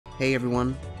Hey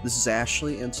everyone, this is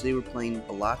Ashley, and today we're playing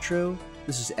Balatro.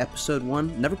 This is episode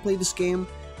 1. Never played this game.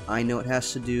 I know it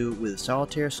has to do with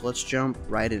solitaire, so let's jump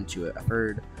right into it. I've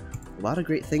heard a lot of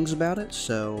great things about it,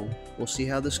 so we'll see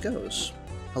how this goes.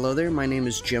 Hello there, my name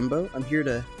is Jimbo. I'm here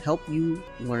to help you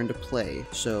learn to play.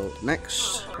 So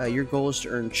next, your goal is to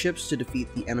earn chips to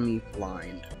defeat the enemy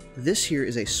blind. This here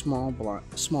is a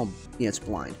it's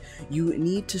blind. You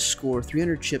need to score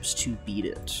 300 chips to beat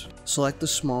it. Select the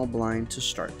small blind to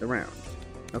start the round.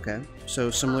 Okay,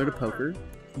 so similar to poker,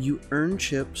 you earn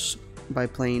chips by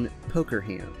playing poker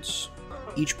hands.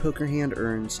 Each poker hand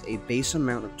earns a base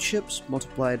amount of chips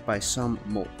multiplied by some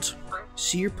mult.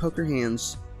 See your poker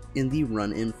hands in the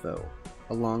run info,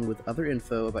 along with other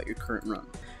info about your current run.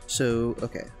 So,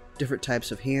 okay, different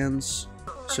types of hands.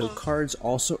 So cards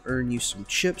also earn you some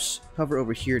chips. Hover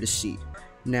over here to see.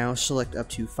 Now select up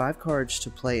to 5 cards to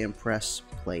play and press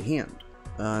play hand.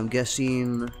 I'm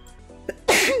guessing...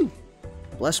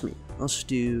 Bless me. Let's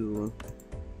do...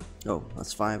 Oh,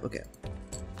 that's 5. Okay.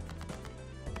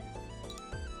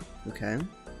 Okay.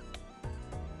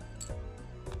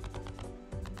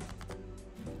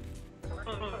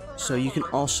 So you can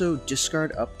also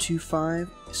discard up to 5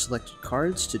 selected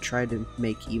cards to try to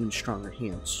make even stronger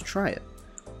hands. Try it.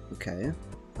 Okay.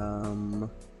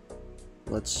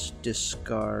 Let's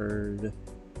discard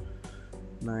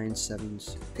 9, 7.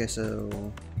 Okay,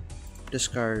 so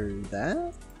discard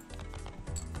that.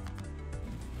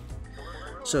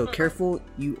 So careful,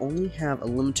 you only have a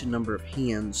limited number of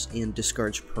hands and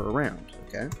discards per round.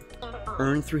 Okay.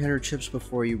 Earn 300 chips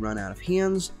before you run out of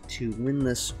hands to win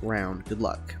this round. Good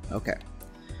luck. Okay.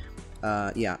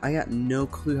 Yeah, I got no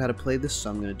clue how to play this, so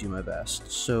I'm gonna do my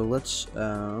best. So let's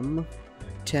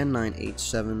 10, 9, 8,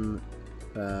 7.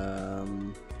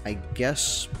 I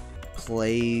guess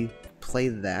play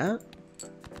that,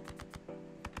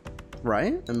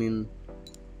 right? I mean,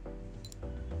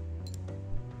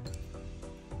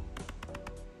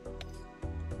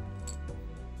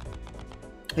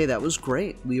 hey, that was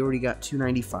great. We already got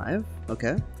 295.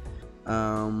 Okay.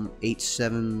 8,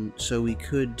 7. So we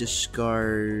could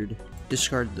discard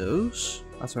those.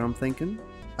 That's what I'm thinking.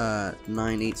 9,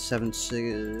 8, 7,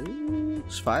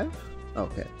 6, 5.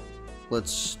 Okay.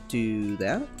 Let's do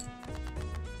that.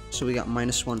 So we got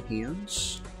 -1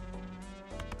 hands.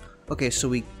 Okay,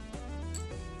 so I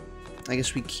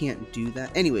guess we can't do that.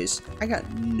 Anyways, I got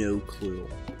no clue.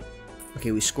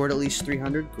 Okay, we scored at least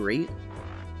 300. Great.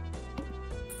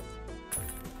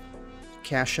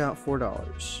 Cash out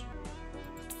 $4.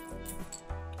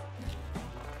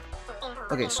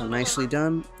 Okay, so nicely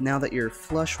done. Now that you're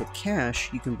flush with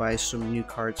cash, you can buy some new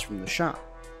cards from the shop.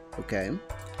 Okay.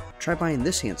 Try buying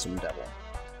this handsome devil.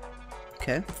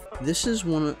 Okay. This is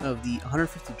one of the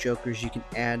 150 jokers you can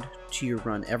add to your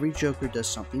run. Every joker does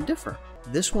something different.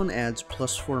 This one adds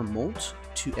 +4 mult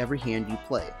to every hand you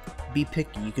play. Be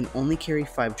picky, you can only carry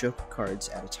 5 joker cards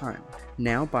at a time.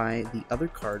 Now buy the other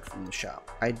card from the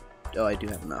shop. Oh, I do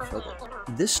have enough. Okay.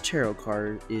 This tarot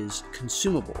card is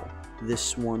consumable.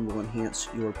 This one will enhance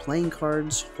your playing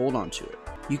cards. Hold on to it.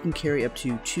 You can carry up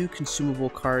to 2 consumable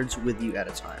cards with you at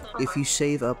a time. If you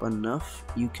save up enough,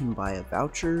 you can buy a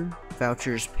voucher.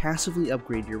 Vouchers passively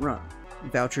upgrade your run.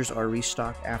 Vouchers are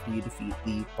restocked after you defeat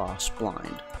the boss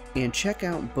blind. And check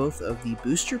out both of the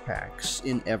booster packs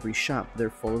in every shop. They're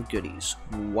full of goodies.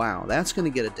 Wow, that's going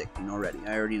to get addicting already.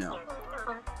 I already know.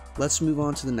 Let's move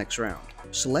on to the next round.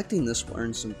 Selecting this will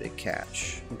earn some big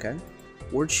cash, okay?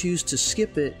 Or choose to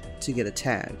skip it to get a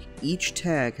tag. Each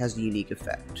tag has a unique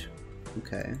effect,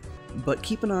 okay? But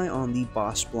keep an eye on the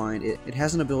boss blind. It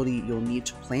has an ability you'll need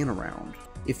to plan around.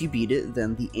 If you beat it,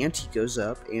 then the ante goes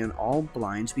up and all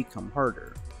blinds become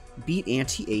harder. Beat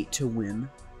ante 8 to win.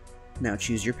 Now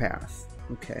choose your path,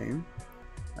 okay?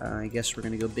 I guess we're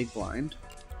gonna go big blind.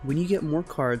 When you get more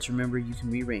cards, remember you can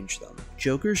rearrange them.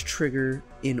 Jokers trigger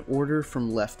in order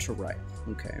from left to right,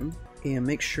 okay? And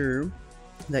make sure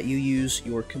that you use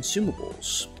your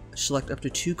consumables. Select up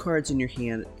to 2 cards in your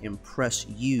hand and press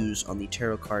use on the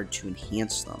tarot card to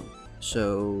enhance them.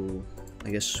 So,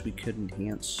 I guess we could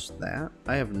enhance that?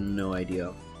 I have no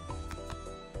idea.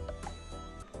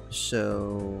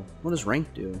 So, what does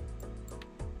rank do?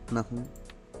 Nothing.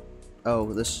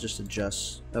 Oh, this just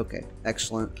adjusts. Okay,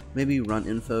 excellent. Maybe run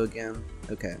info again.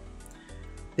 Okay.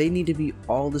 They need to be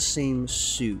all the same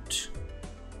suit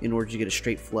in order to get a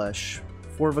straight flush.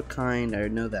 4 of a kind, I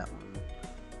know that one.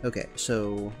 Okay,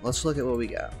 so let's look at what we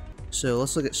got. So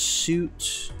let's look at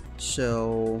suit.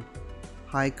 So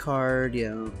high card,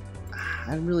 yeah.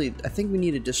 I think we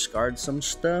need to discard some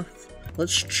stuff.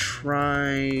 Let's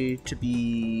try to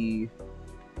be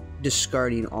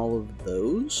discarding all of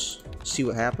those. See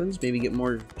what happens. Maybe get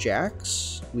more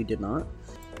jacks. We did not.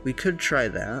 We could try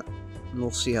that, and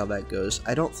we'll see how that goes.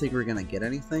 I don't think we're gonna get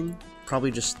anything.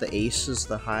 Probably just the ace is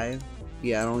the high.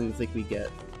 Yeah, I don't even think we get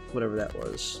whatever that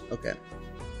was. Okay.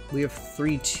 We have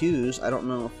 3 2s. I don't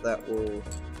know if that will...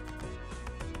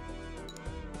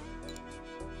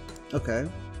 Okay.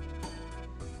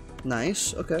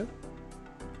 Nice, okay.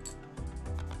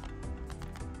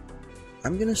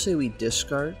 I'm gonna say we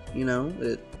discard, you know?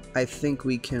 I think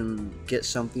we can get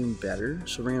something better,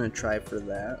 so we're gonna try for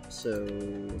that. So...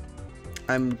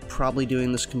 I'm probably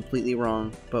doing this completely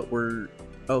wrong, but we're...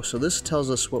 Oh, so this tells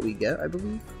us what we get, I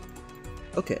believe?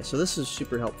 Okay, so this is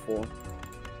super helpful.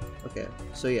 Okay,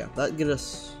 so yeah, that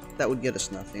would get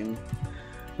us nothing.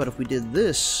 But if we did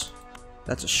this,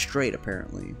 that's a straight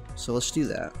apparently. So let's do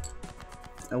that.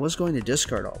 I was going to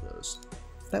discard all those.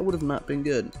 That would have not been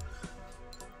good.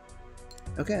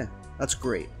 Okay, that's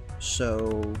great.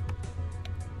 So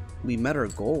we met our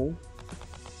goal.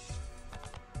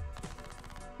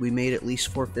 We made at least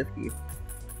 450.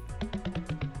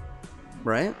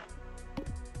 Right?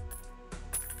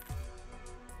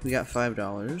 We got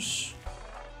 $5.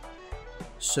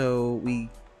 So we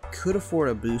could afford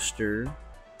a booster.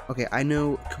 Okay, I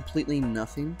know completely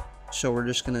nothing, so we're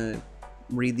just gonna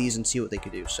read these and see what they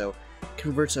could do. So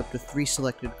converts up to 3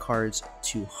 selected cards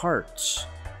to hearts.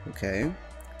 Okay,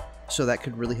 so that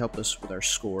could really help us with our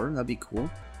score. That'd be cool.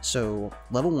 So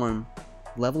level 1,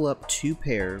 level up 2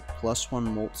 pair plus 1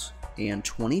 molt and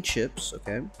 20 chips.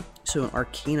 Okay, so an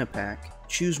Arcana pack.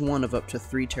 Choose one of up to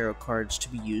 3 tarot cards to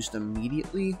be used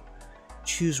immediately.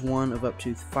 Choose one of up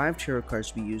to 5 tarot cards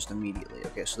to be used immediately.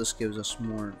 Okay, so this gives us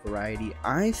more variety.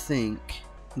 I think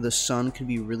the sun could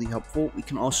be really helpful. We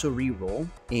can also re-roll,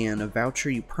 and a voucher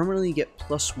you permanently get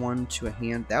 +1 to a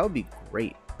hand. That would be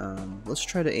great. Let's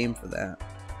try to aim for that.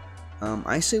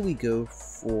 I say we go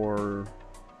for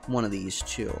one of these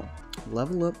too.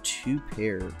 Level up 2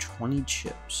 pair, 20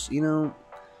 chips. You know,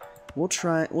 we'll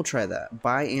try that.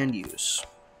 Buy and use.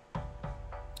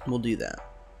 We'll do that.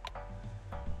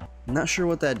 Not sure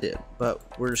what that did, but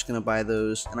we're just gonna buy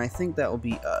those, and I think that will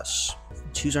be us.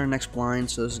 Choose our next blind,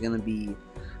 so this is gonna be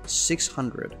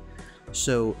 600.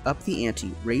 So up the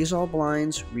ante, raise all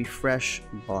blinds, refresh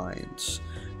blinds.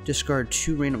 Discard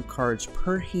 2 random cards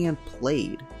per hand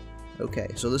played. Okay,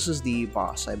 so this is the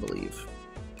boss, I believe.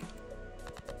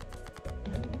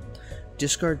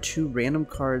 Discard 2 random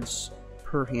cards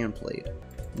per hand played.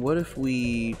 What if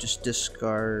we just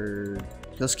discard...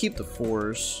 Let's keep the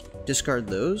 4s. Discard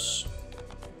those.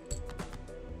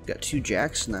 Got 2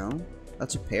 jacks now.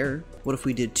 That's a pair. What if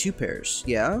we did 2 pairs?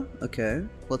 Yeah? Okay.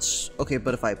 Okay,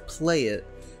 but if I play it,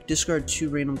 discard 2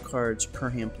 random cards per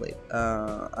hand played.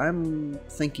 I'm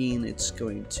thinking it's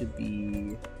going to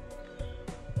be...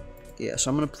 Yeah,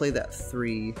 so I'm going to play that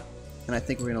 3, and I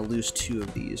think we're going to lose 2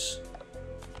 of these.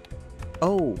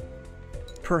 Oh!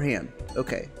 Per hand.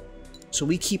 Okay. So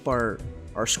we keep our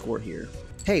score here.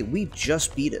 Hey, we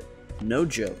just beat it. No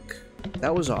joke.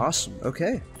 That was awesome.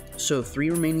 Okay. So 3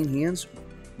 remaining hands.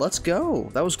 Let's go.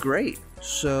 That was great.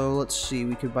 So let's see.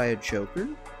 We could buy a joker,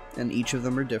 and each of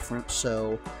them are different.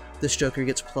 So this joker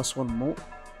gets +1 molt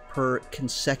per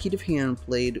consecutive hand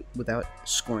played without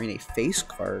scoring a face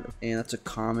card. And that's a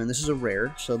common. This is a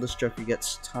rare. So this joker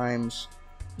gets times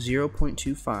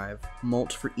 0.25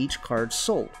 molt for each card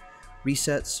sold.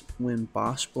 Resets when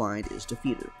boss blind is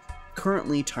defeated.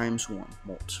 Currently times 1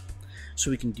 molt.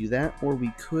 So we can do that, or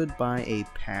we could buy a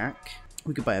pack.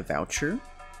 We could buy a voucher.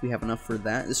 We have enough for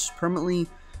that. This permanently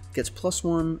gets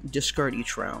 +1 discard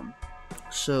each round.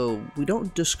 So we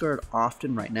don't discard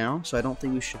often right now, so I don't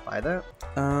think we should buy that.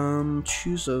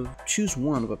 Choose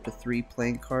one of up to 3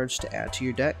 playing cards to add to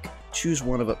your deck. Choose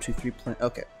one of up to 3 playing.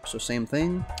 Okay, so same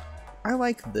thing. I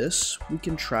like this. We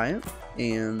can try it,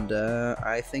 and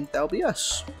I think that'll be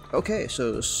us. Okay,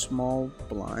 so small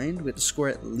blind. We have to score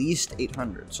at least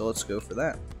 800, so let's go for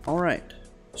that. All right,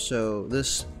 so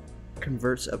this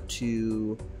converts up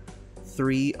to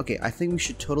 3. Okay, I think we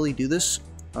should totally do this.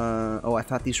 Oh, I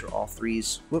thought these were all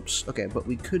 3s. Whoops. Okay, but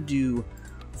we could do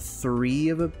 3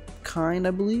 of a kind,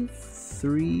 I believe.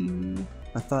 3.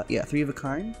 I thought, yeah, 3 of a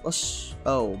kind. Let's.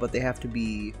 Oh, but they have to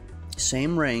be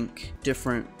same rank,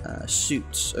 different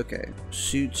suits. Okay,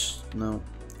 suits. No.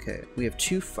 Okay, we have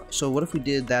 2. So what if we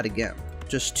did that again?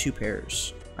 Just 2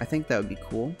 pairs. I think that would be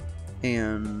cool.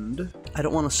 And I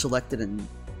don't want to select it and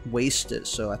waste it,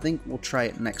 so I think we'll try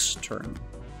it next turn.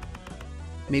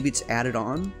 Maybe it's added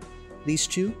on. These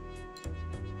 2.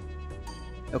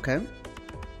 Okay.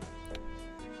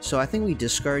 So I think we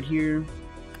discard here.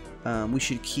 We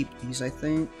should keep these, I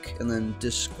think, and then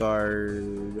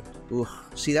discard. Ooh,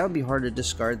 see, that would be hard to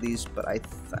discard these, but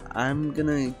I'm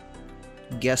gonna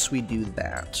guess we do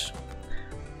that.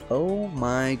 Oh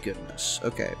my goodness.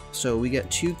 Okay, so we get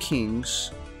 2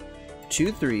 kings,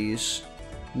 2 3s,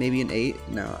 maybe an 8.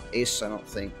 No, ace, I don't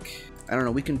think. I don't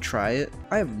know, we can try it.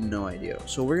 I have no idea.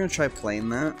 So we're gonna try playing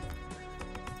that.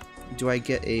 Do I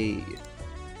get a...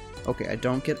 Okay, I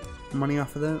don't get money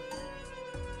off of that.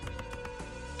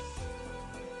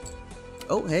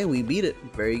 Oh, hey, we beat it.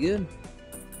 Very good.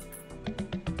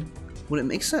 When it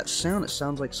makes that sound, it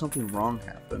sounds like something wrong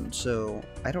happened, so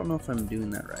I don't know if I'm doing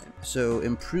that right. So,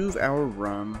 improve our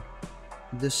run.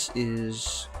 This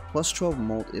is plus 12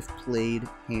 mult if played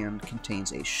hand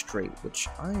contains a straight, which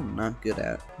I am not good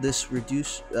at. This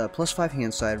plus 5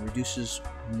 hand side reduces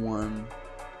 1.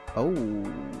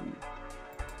 Oh,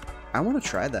 I want to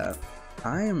try that.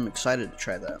 I am excited to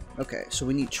try that. Okay, so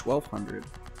we need 1200.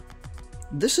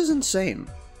 This is insane.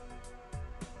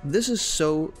 This is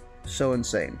so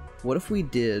insane. What if we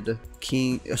did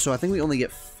king? So I think we only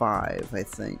get 5, I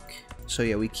think. So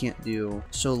yeah, we can't do.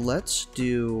 So let's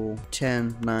do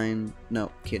 10, 9. No,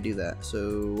 can't do that.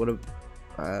 So what if?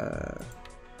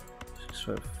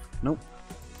 Nope.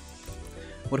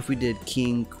 What if we did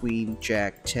king, queen,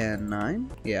 jack, 10,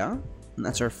 9? Yeah, and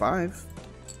that's our 5.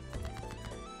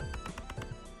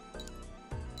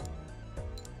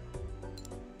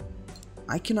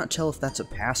 I cannot tell if that's a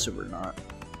passive or not.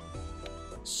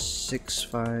 6,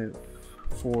 5,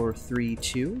 4, 3,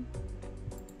 2.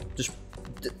 Just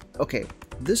okay.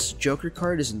 This Joker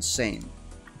card is insane.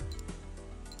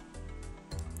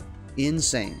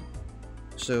 Insane.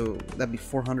 So that'd be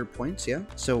 400 points, yeah.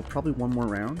 So probably one more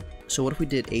round. So what if we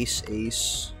did ace,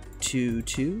 ace, 2,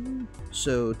 2?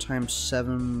 So times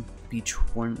 7 be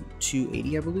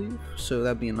 280, I believe. So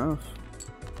that'd be enough.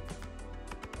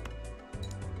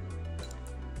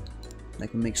 I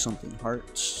can make something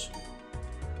hearts.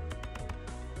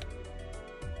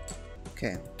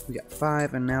 Okay, we got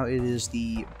 5, and now it is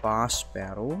the boss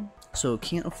battle. So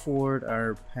can't afford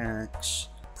our packs.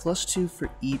 Plus 2 for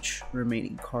each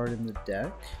remaining card in the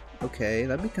deck. Okay,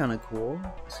 that'd be kind of cool.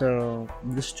 So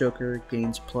this Joker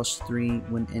gains plus 3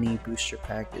 when any booster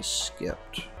pack is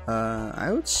skipped.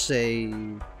 I would say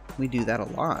we do that a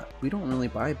lot. We don't really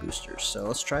buy boosters, so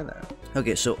let's try that.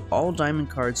 Okay, so all diamond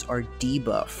cards are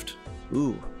debuffed.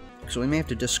 Ooh, so we may have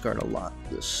to discard a lot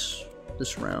this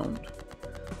round.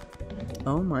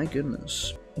 Oh my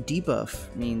goodness.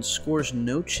 Debuff means scores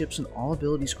no chips and all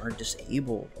abilities are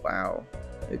disabled. Wow.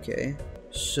 Okay.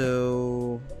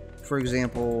 So, for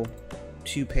example,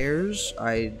 2 pairs,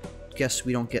 I guess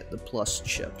we don't get the plus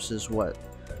chips is what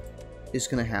is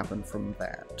going to happen from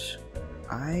that.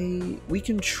 We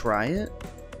can try it.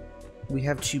 We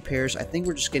have 2 pairs. I think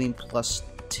we're just getting plus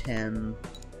 10.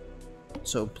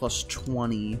 So plus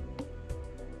 20.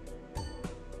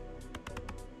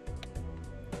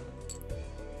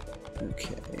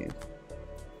 Okay.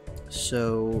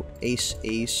 So ace,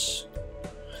 ace.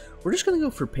 We're just gonna go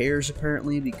for pairs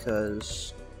apparently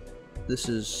because this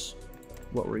is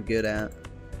what we're good at.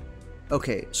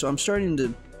 Okay, so I'm starting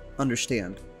to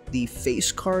understand. The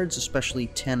face cards, especially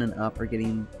 10 and up, are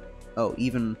getting... Oh,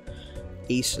 even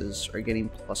aces are getting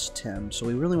plus 10. So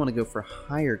we really want to go for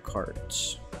higher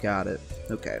cards. Got it.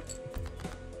 Okay.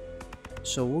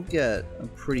 So we'll get a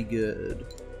pretty good...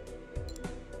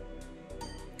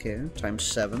 Okay, times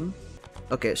 7.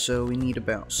 Okay, so we need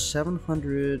about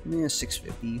 700,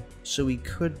 650. So we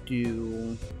could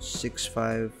do 6,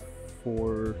 5,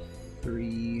 4,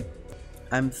 3.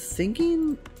 I'm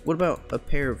thinking, what about a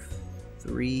pair of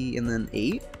 3 and then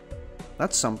 8?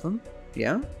 That's something.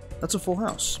 Yeah? That's a full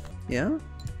house. Yeah?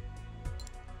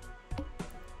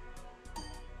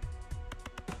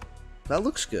 That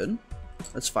looks good.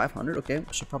 That's 500. Okay,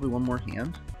 so probably one more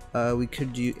hand. We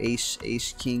could do ace,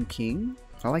 ace, king, king.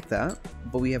 I like that.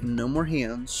 But we have no more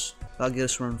hands. That'll get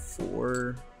us around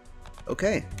 4.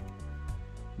 Okay.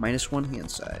 -1 hand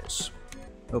size.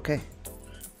 Okay.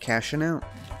 Cashing out.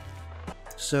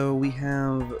 So we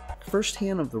have first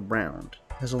hand of the round.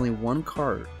 Has only 1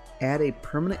 card. Add a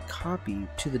permanent copy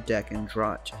to the deck and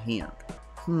draw it to hand.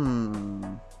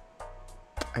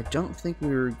 I don't think we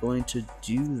were going to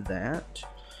do that.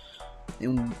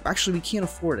 And actually, we can't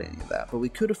afford any of that, but we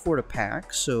could afford a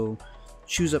pack, so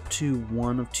choose up to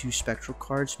 1 of 2 spectral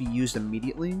cards to be used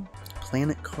immediately.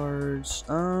 Planet cards.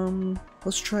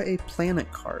 Let's try a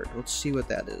planet card. Let's see what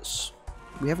that is.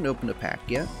 We haven't opened a pack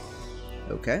yet.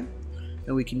 Okay.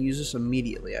 And we can use this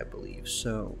immediately, I believe.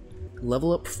 So,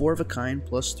 level up 4 of a kind,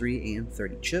 plus 3 and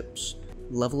 30 chips.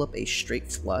 Level up a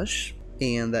straight flush.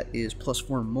 and that is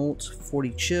 +4 mult,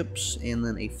 40 chips, and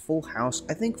then a full house.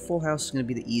 I think full house is going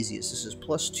to be the easiest. This is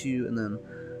 +2, and then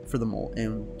for the mult,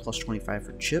 and +25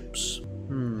 for chips.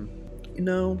 You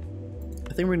know,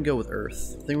 I think we're going to go with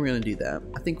Earth. I think we're going to do that.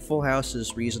 I think full house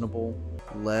is reasonable.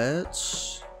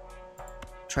 Let's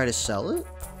try to sell it.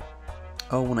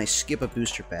 Oh, when I skip a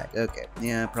booster pack. Okay,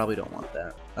 yeah, I probably don't want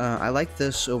that. I like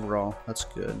this overall. That's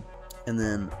good. And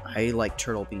then I like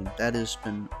Turtle Beam. That has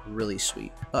been really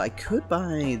sweet. I could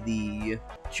buy the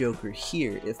Joker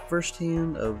here. If first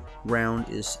hand of round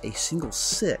is a single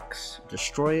 6,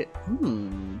 destroy it.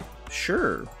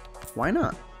 Sure. Why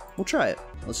not? We'll try it.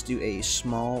 Let's do a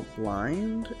small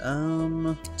blind.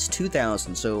 It's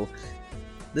 2,000, so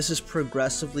this is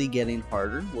progressively getting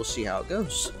harder. We'll see how it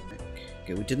goes.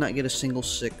 Okay, we did not get a single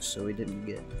 6, so we didn't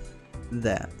get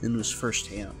that. And it was first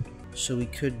hand. So we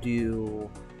could do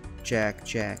Jack,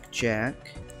 Jack,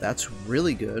 Jack. That's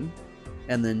really good.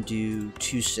 And then do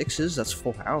 2 6s. That's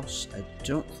full house. I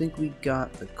don't think we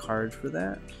got the card for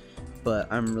that,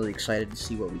 but I'm really excited to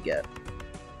see what we get.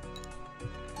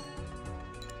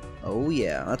 Oh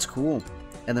yeah, that's cool.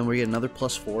 And then we get another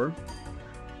 +4.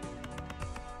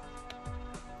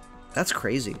 That's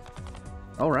crazy.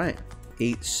 Alright.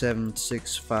 8, 7,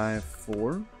 6, 5,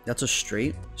 4. That's a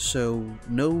straight. So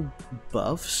no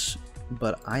buffs,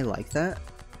 but I like that.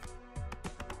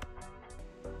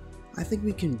 I think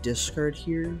we can discard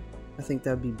here. I think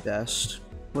that would be best.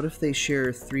 What if they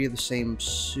share 3 of the same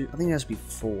suit? I think it has to be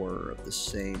 4 of the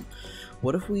same.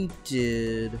 What if we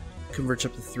did converts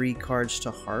up to 3 cards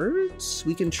to hearts?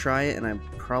 We can try it, and I'm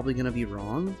probably going to be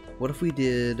wrong. What if we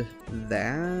did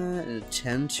that and a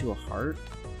 10 to a heart?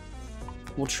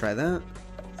 We'll try that.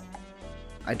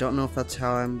 I don't know if that's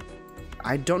how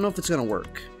I don't know if it's going to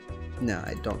work. No,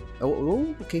 I don't.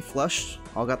 Oh, okay, flush.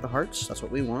 All got the hearts. That's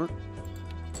what we want.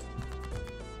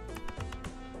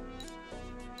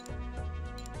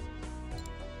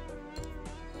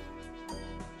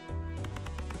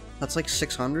 That's like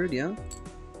 600, yeah?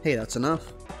 Hey, that's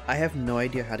enough. I have no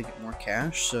idea how to get more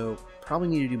cash, so probably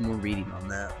need to do more reading on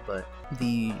that, but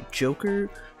the Joker,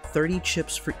 30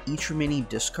 chips for each remaining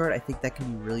discard, I think that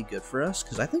can be really good for us,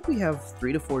 because I think we have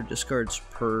 3 to 4 discards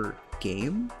per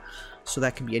game, so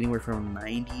that can be anywhere from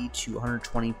 90 to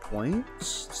 120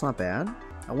 points. It's not bad.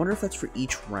 I wonder if that's for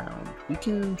each round. We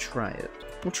can try it.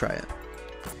 We'll try it.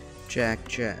 Jack,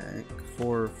 Jack,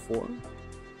 4, 4.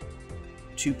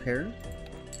 2 pair.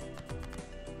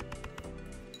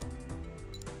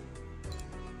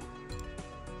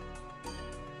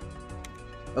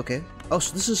 Okay. Oh,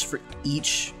 so this is for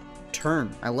each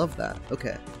turn. I love that.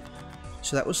 Okay.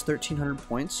 So that was 1,300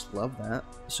 points. Love that.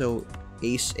 So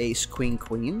ace, ace, queen,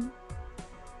 queen.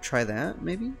 Try that,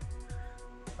 maybe?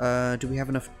 Do we have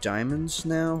enough diamonds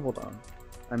now? Hold on.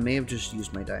 I may have just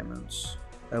used my diamonds.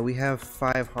 We have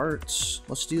 5 hearts.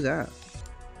 Let's do that.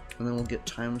 And then we'll get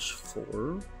times 4.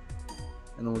 And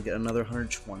then we'll get another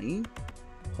 120.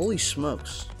 Holy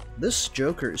smokes. This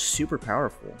Joker is super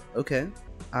powerful. Okay.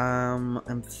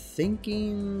 I'm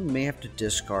thinking may have to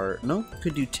discard. No,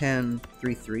 could do 10,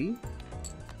 3, 3.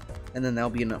 And then that'll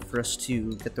be enough for us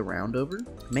to get the round over.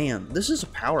 Man, this is a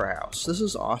powerhouse. This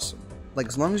is awesome. Like,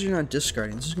 as long as you're not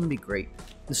discarding, this is going to be great.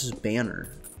 This is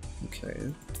Banner.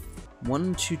 Okay. 1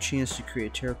 in 2 chance to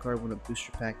create a tarot card when a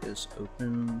booster pack is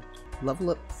open. Level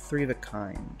up 3 of a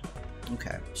kind.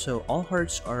 Okay, so all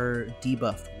hearts are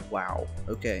debuffed. Wow.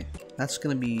 Okay, that's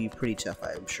gonna be pretty tough,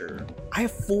 I'm sure. I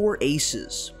have 4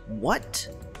 aces. What?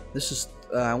 This is.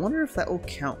 I wonder if that will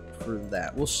count for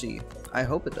that. We'll see. I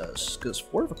hope it does, because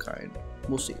 4 of a kind.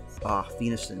 We'll see. Ah,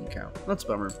 Venus didn't count. That's a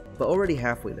bummer. But already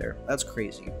halfway there. That's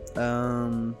crazy.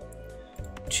 2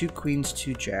 queens,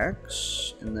 2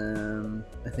 jacks, and then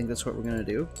I think that's what we're gonna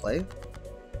do. Play.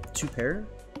 2 pair.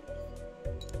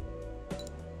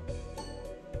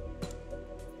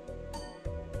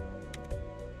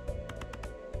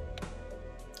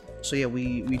 So yeah,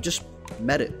 we just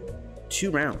met it.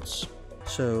 2 rounds.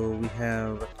 So we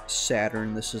have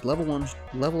Saturn. This is level 1.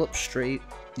 Level up straight.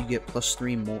 You get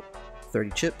 +3 more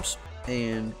 30 chips.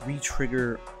 And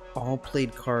re-trigger all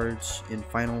played cards in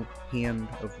final hand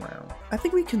of round. I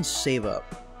think we can save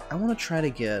up. I want to try to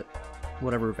get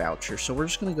whatever voucher. So we're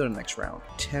just going to go to next round.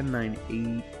 10, 9,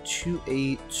 8, 2,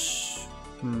 8.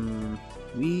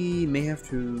 We may have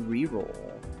to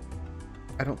re-roll.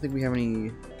 I don't think we have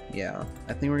any. Yeah,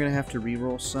 I think we're gonna have to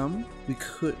re-roll some. We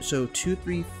could, so 2,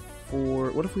 3,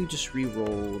 4. What if we just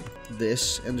re-rolled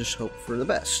this and just hope for the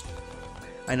best?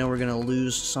 I know we're gonna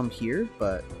lose some here,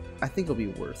 but I think it'll be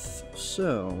worth.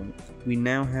 So we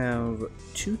now have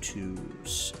 2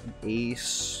 2s, an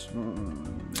ace,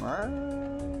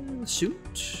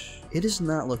 suit. It is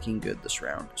not looking good this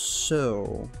round,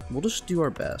 so we'll just do our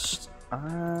best.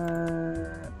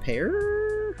 Pair?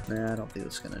 Nah, I don't think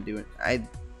that's gonna do it.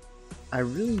 I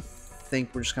really think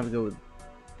we're just gonna go with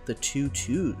the 2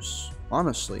 2s,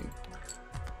 honestly.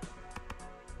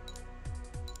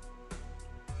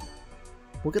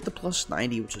 We'll get the plus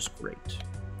 90, which is great.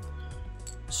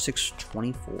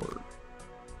 624.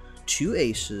 2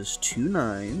 aces, 2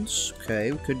 9s.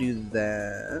 Okay, we could do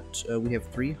that. We have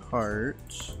 3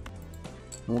 hearts.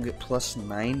 And we'll get plus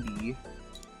 90.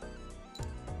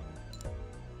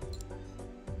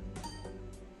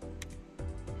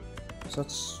 So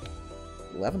that's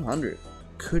 1100.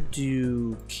 Could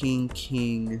do king,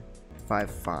 king, 5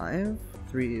 5.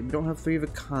 3. We don't have 3 of a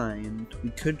kind. We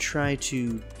could try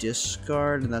to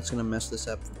discard, and that's gonna mess this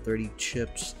up for 30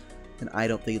 chips. And I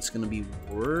don't think it's gonna be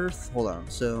worth. Hold on.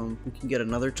 So we can get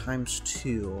another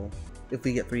 ×2 if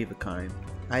we get 3 of a kind.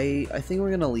 I think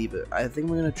we're gonna leave it. I think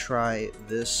we're gonna try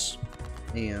this,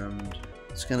 and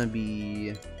it's gonna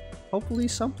be hopefully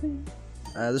something.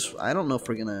 I don't know if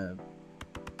we're gonna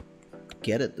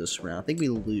get it this round. I think we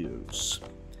lose.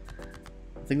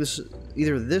 I think this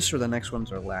either this or the next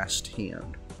one's our last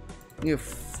hand. We have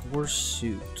 4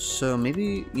 suits, so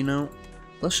maybe, you know,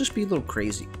 let's just be a little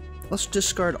crazy. Let's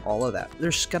discard all of that.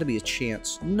 There's got to be a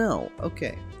chance. No,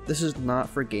 okay. This is not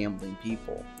for gambling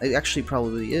people. It actually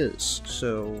probably is.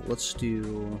 So let's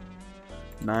do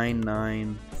 9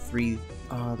 9 3.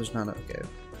 There's not a, okay.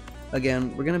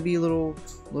 Again, we're gonna be a little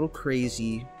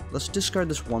crazy. Let's discard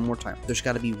this one more time. There's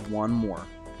got to be one more.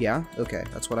 Yeah? Okay,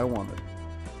 that's what I wanted.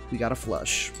 We got a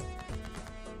flush.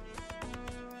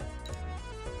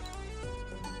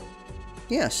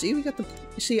 Yeah, see, we got the...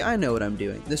 See, I know what I'm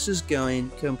doing. This is going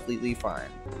completely fine.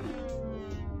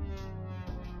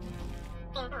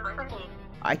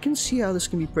 I can see how this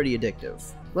can be pretty addictive.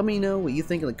 Let me know what you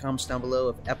think in the comments down below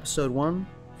of episode 1.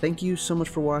 Thank you so much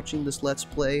for watching this Let's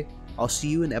Play. I'll see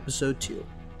you in episode 2.